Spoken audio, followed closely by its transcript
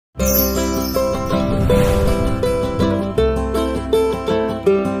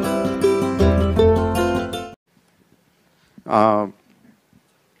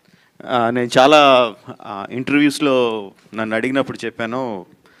నేను చాలా ఇంటర్వ్యూస్లో నన్ను అడిగినప్పుడు చెప్పాను,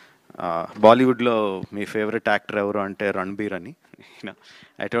 బాలీవుడ్లో మీ ఫేవరెట్ యాక్టర్ ఎవరు అంటే రణబీర్ అని.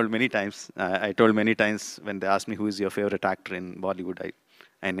 I told many times when they asked me who is your favorite actor in Bollywood,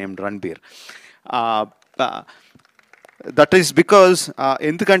 I named Ranbir. That is because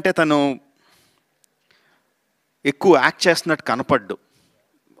ఎందుకంటే తను ఎక్కువ యాక్ట్ చేస్తున్నట్టు కనపడ్డు,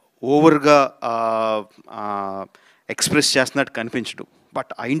 ఓవర్గా ఎక్స్ప్రెస్ చేస్తున్నట్టు కనిపించడు.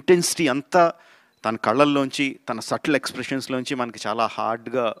 బట్ ఆ ఇంటెన్సిటీ అంతా తన కళ్ళల్లోంచి, తన సటిల్ ఎక్స్ప్రెషన్స్లోంచి మనకి చాలా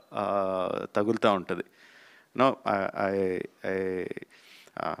హార్డ్గా తగులుతూ ఉంటుంది. నో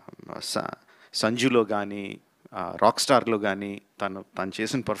సంజులో కానీ, రాక్ స్టార్లో కానీ తను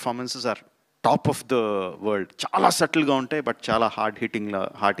చేసిన performances are top of the world. చాలా సటిల్గా ఉంటాయి, బట్ చాలా హార్డ్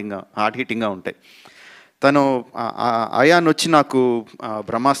హిట్టింగ్గా ఉంటాయి. తను అయాన్ వచ్చి నాకు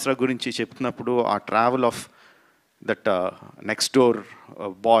బ్రహ్మాస్త్ర గురించి చెప్తున్నప్పుడు ఆ travel of that next door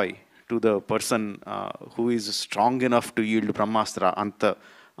bye to the person who is strong enough to yield బ్రహ్మాస్త్ర,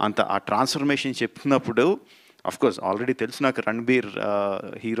 అంత ఆ ట్రాన్స్ఫర్మేషన్ చెప్తున్నప్పుడు, అఫ్కోర్స్ ఆల్రెడీ తెలుసు నాకు రణబీర్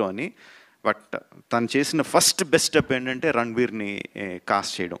హీరో అని, బట్ తను చేసిన ఫస్ట్ బెస్ట్ స్టెప్ ఏంటంటే రణబీర్ని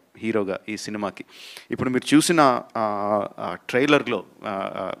కాస్ట్ చేయడం హీరోగా ఈ సినిమాకి. ఇప్పుడు మీరు చూసిన ట్రైలర్లో,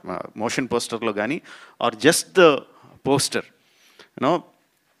 మోషన్ పోస్టర్లో కానీ, are just the poster you know,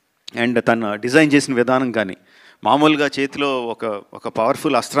 and తను డిజైన్ చేసిన విధానం కానీ, మామూలుగా చేతిలో ఒక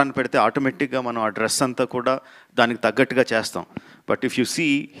పవర్ఫుల్ అస్త్రాన్ని పెడితే ఆటోమేటిక్గా మనం ఆ డ్రెస్ అంతా కూడా దానికి తగ్గట్టుగా చేస్తాం. But if you see,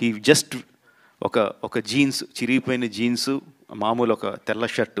 he just ఒక జీన్స్, చిరిగిపోయిన జీన్సు, మామూలు ఒక తెల్ల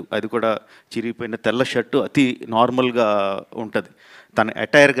షర్టు, అది కూడా చిరిగిపోయిన తెల్ల షర్టు అతి నార్మల్గా ఉంటుంది. తన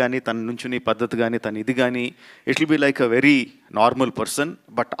అటైర్ కానీ, తన నుంచుని పద్ధతి కానీ, తన ఇది కానీ, it will be like a very normal person.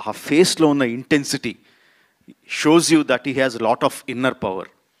 But ఆ ఫేస్లో ఉన్న intensity shows you that he has lot of inner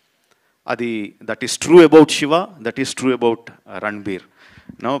power. That is true about Shiva, that is true about Ranbir.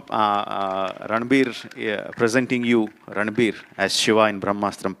 No Ranbir presenting you Ranbir as Shiva in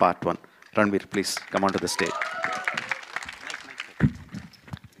Brahmastra Part 1. Ranbir, please come onto the stage.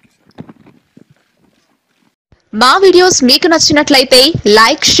 మా videos మీకు నచ్చినట్లయితే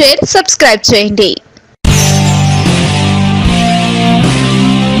like, share, subscribe చేయండి.